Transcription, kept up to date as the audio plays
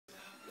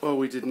Well,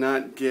 we did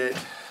not get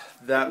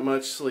that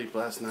much sleep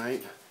last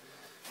night.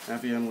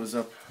 Avian was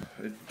up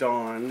at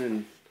dawn,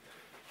 and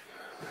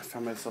I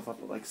found myself up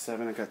at like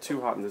 7. It got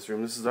too hot in this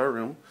room. This is our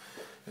room.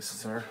 This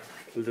is our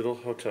little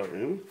hotel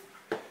room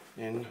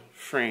in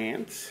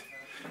France.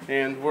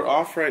 And we're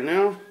off right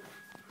now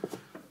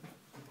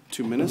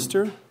to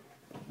minister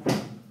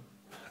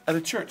at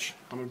a church.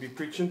 I'm going to be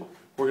preaching,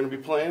 we're going to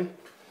be playing,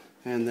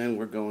 and then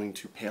we're going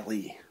to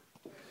Paris.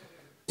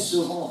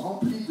 Seront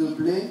remplis de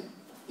blé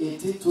et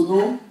tes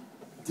tonneaux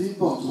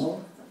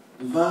déborderont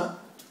de vin.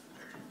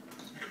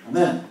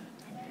 Amen.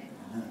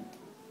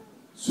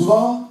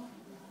 Souvent,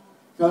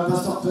 quand le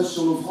pasteur prêche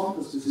sur l'offrande,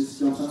 parce que c'est ce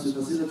qui est en train de se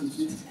passer là tout de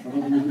suite,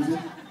 avant de m'écouter.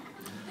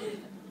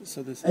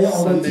 So this is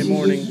Sunday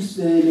morning,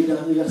 Easter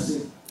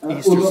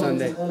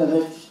Sunday.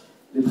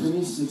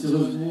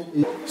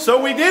 So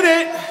we did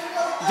it!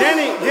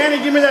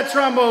 Danny, give me that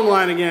trombone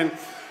line again.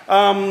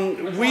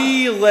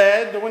 We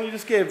led, the one you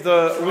just gave,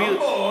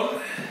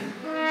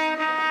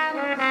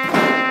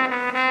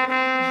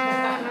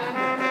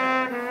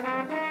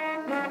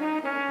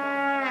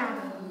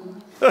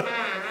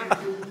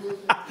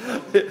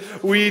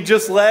 we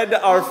just led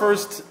our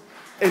first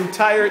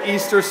entire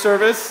Easter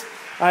service.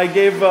 I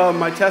gave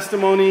my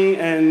testimony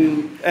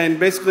and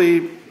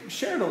basically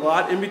shared a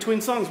lot in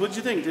between songs. What'd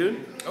you think,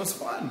 dude? It was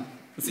fun.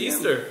 It's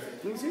Easter.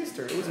 It was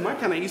Easter. It was my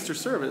kind of Easter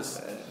service.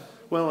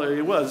 Well,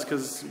 it was,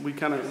 because we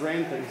kind of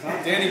ran things.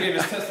 Huh? Danny gave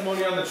his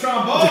testimony on the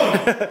trombone.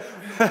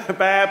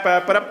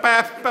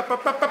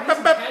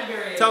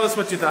 Tell us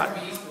what you thought.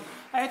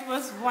 It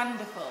was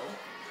wonderful.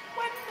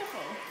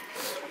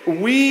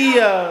 We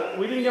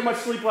didn't get much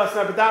sleep last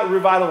night, but that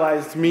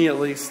revitalized me at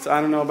least. I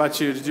don't know about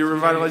you. Did you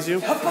revitalize you?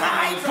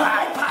 Pie.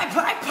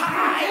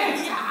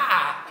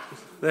 Yeah.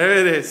 There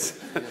it is.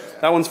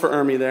 That one's for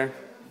Ermi there.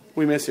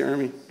 We miss you,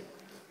 Ermi.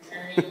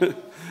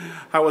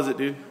 How was it,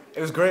 dude? It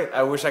was great.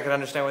 I wish I could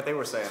understand what they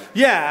were saying.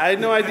 Yeah, I had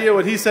no idea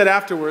what he said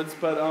afterwards,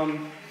 but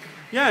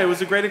yeah, it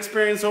was a great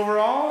experience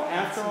overall.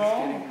 After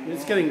all,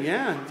 it's getting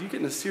you're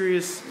getting a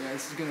serious. Yeah,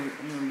 I'm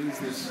gonna lose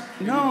this.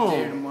 No.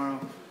 Tomorrow.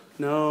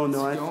 No,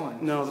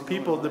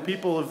 the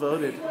people have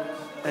voted,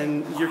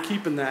 and you're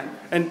keeping that.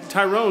 And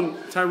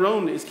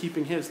Tyrone is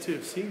keeping his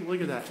too. See,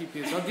 look at that.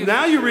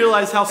 Now you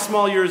realize how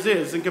small yours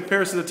is in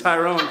comparison to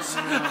Tyrone's.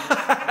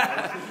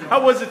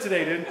 How was it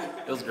today, dude?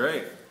 It was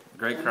great.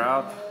 Great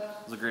crowd.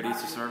 It was a great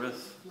Easter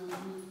service.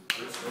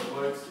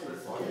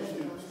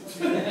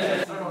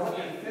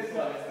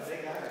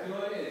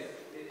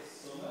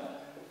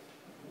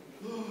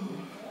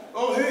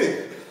 Oh,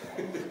 hey!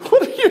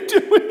 What are you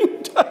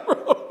doing,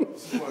 Tyrone?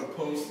 This is my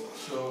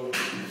post-show.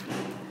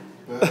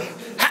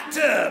 Hot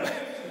tub!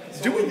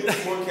 Do we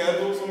get more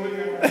candles over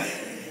here?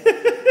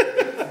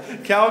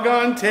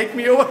 Calgon, take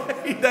me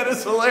away. That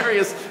is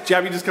hilarious.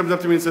 Jabby just comes up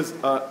to me and says,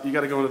 you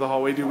got to go into the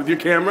hallway, dude, with your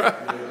camera.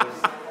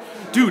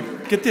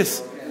 Dude, get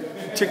this.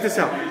 Check this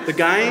out. The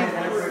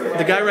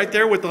guy right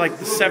there with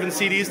the 7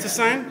 CDs to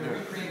sign,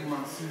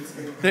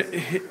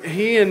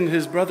 he and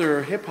his brother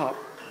are hip-hop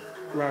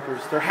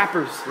rappers. They're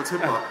happers. What's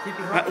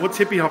hip-hop? What's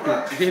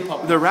hippie-hopping?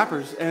 Hip-hop. They're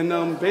rappers.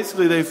 And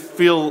basically they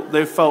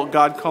felt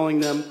God calling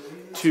them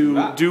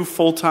to do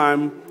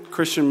full-time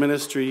Christian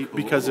ministry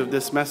because of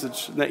this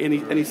message. And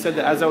he said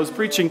that as I was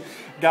preaching,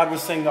 God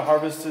was saying the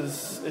harvest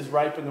is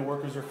ripe and the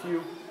workers are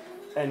few.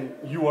 And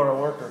you are a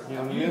worker. You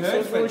know what I mean? So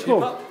it's really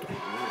cool.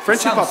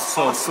 French hip hop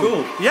so awesome.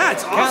 Cool. Yeah,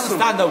 it's awesome.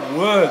 You can't understand the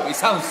word. It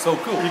sounds so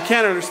cool. You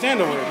can't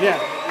understand the word. Yeah.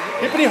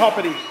 Hippity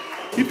hoppity.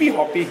 Hippy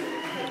hoppy.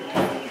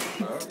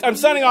 I'm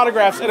signing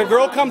autographs, and a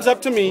girl comes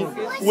up to me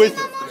with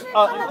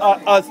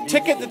a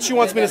ticket that she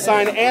wants me to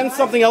sign and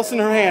something else in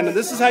her hand. And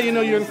this is how you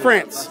know you're in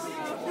France.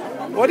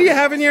 What do you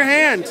have in your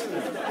hand?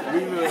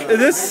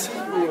 This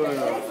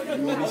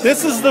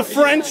is the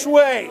French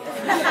way.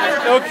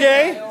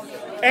 Okay?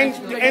 And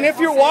if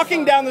you're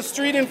walking down the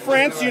street in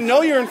France, you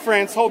know you're in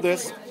France. Hold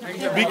this.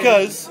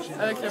 Because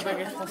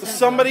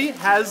somebody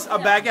has a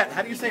baguette.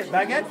 How do you say it?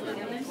 Baguette?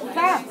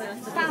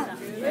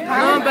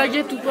 Non,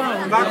 baguette ou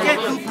pain.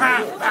 Baguette ou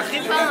pain.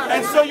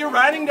 And so you're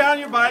riding down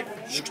your bike.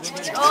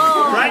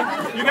 Right?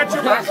 You got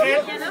your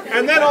baguette.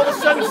 And then all of a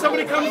sudden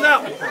somebody comes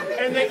out.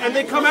 And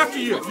they come after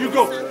you. You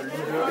go.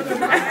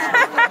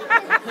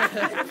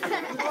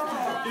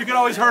 You can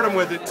always hurt them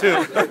with it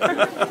too.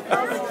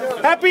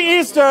 Happy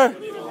Easter!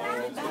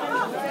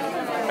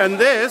 And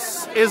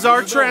this is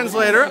our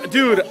translator.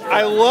 Dude,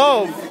 I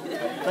love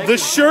the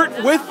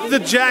shirt with the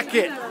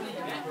jacket.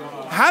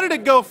 How did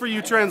it go for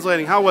you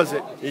translating? How was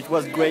it? It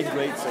was great. So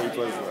it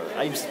was.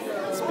 I'm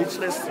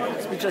speechless.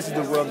 Speechless is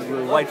the word, the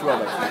right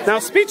word. Now,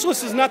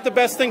 speechless is not the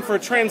best thing for a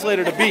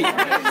translator to be.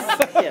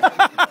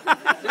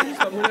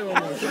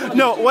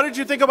 No, what did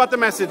you think about the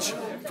message?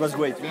 It was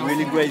great,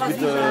 really great with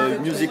the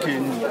music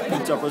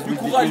interpreted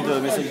between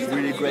the message.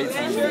 Really great.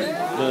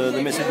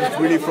 The message is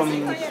really from.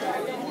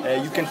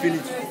 You can feel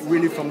it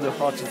really from the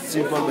heart. It's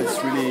simple, but it's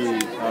really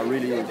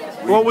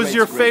what was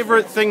your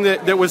favorite thing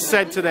that was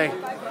said today?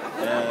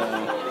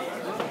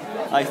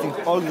 I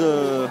think all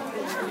the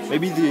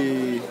maybe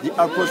the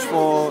approach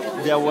for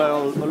there were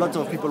a lot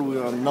of people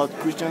who are not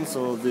Christians,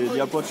 so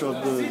the approach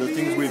of the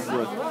things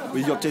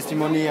with your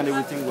testimony and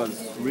everything was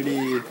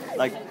really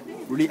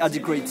really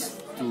adequate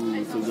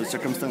to the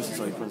circumstances.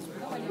 So it was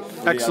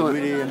really, excellent. I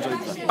really enjoyed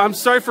that. I'm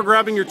sorry for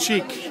grabbing your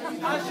cheek.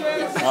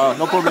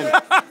 No problem.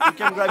 You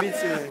can grab it.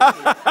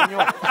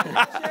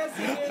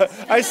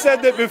 I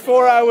said that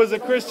before I was a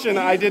Christian,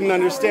 I didn't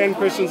understand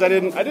Christians. I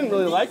didn't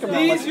really like them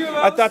that much.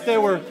 I thought they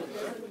were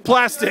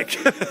plastic,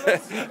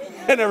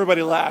 and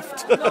everybody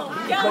laughed.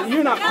 But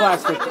you're not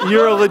plastic.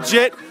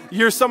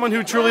 You're someone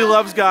who truly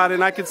loves God,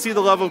 and I can see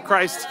the love of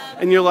Christ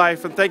in your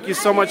life. And thank you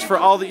so much for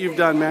all that you've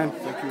done, man.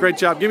 Great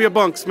job. Give me a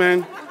bunks,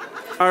 man.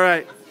 All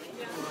right.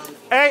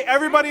 Hey,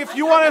 everybody, if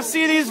you want to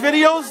see these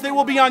videos, they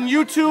will be on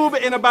YouTube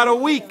in about a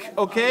week,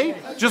 okay?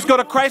 Just go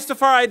to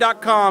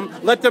Christafari.com.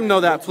 Let them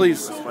know that,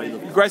 please.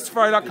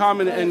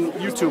 Christafari.com and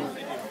YouTube.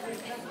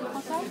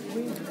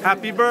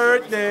 Happy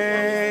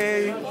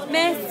birthday!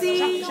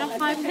 Merci.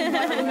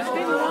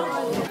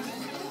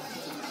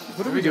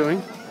 What are we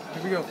doing?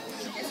 Here we go.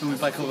 So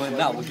if I come in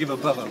now, we'll give a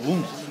brother.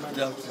 Boom.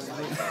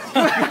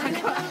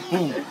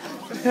 Boom.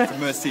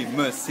 Mercy,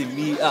 mercy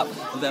me up.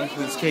 Down to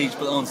this cage,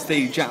 but on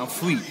stage I'm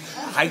free.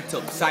 Hyped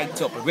up,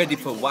 psyched up, ready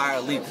for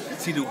wildly.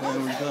 See the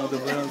one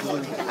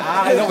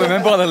I don't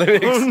remember all the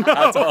lyrics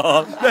at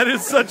all. That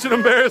is such an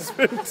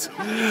embarrassment.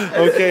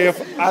 Okay,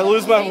 if I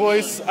lose my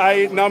voice,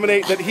 I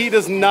nominate that he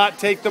does not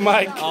take the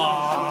mic.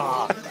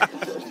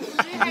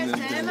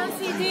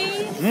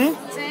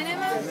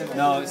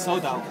 No, it's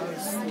sold out.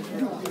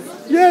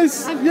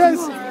 Yes,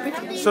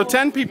 yes. So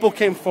 10 people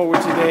came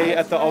forward today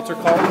at the altar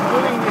call,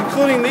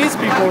 including these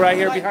people right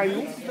here behind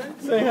me.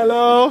 Say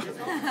hello.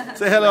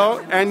 Say hello.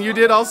 And you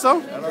did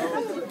also?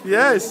 Hello.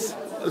 Yes.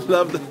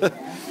 Love that.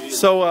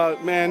 So,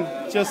 man,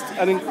 just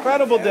an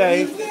incredible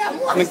day,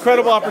 an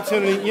incredible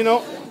opportunity. You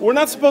know, we're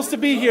not supposed to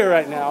be here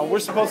right now. We're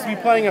supposed to be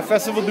playing a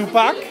Festival du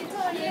Pac,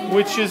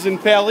 which is in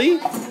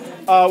Paris,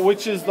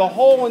 which is the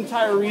whole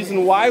entire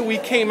reason why we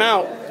came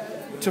out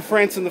to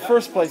France in the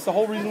first place, the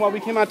whole reason why we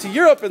came out to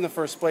Europe in the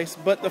first place.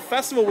 But the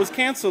festival was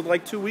canceled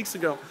like 2 weeks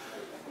ago,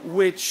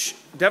 which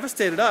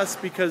devastated us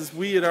because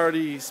we had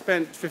already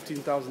spent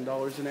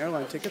 $15,000 in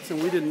airline tickets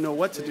and we didn't know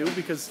what to do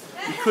because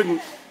we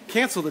couldn't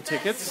cancel the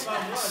tickets.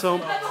 So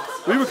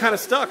we were kind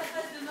of stuck.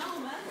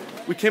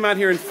 We came out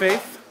here in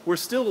faith. We're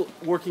still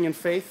working in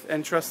faith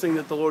and trusting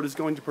that the Lord is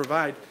going to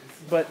provide.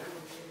 But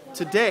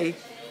today,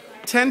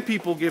 10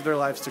 people gave their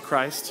lives to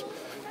Christ.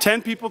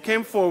 10 people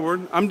came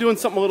forward. I'm doing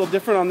something a little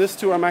different on this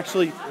tour. I'm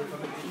actually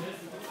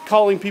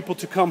calling people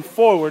to come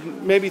forward.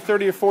 Maybe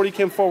 30 or 40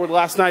 came forward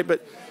last night,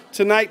 but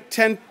tonight,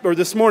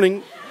 this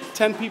morning,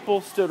 10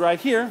 people stood right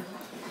here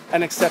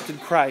and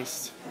accepted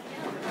Christ.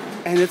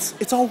 And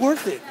it's all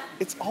worth it.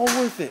 It's all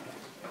worth it.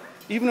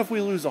 Even if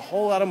we lose a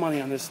whole lot of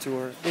money on this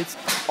tour, it's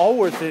all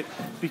worth it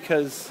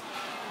because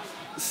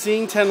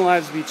seeing 10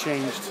 lives be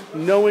changed,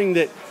 knowing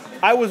that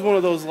I was one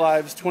of those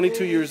lives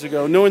 22 years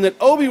ago, knowing that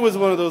Obi was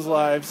one of those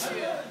lives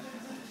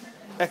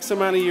X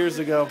amount of years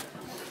ago,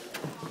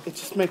 it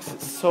just makes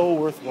it so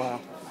worthwhile.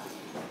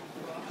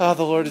 Oh,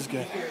 the Lord is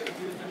good.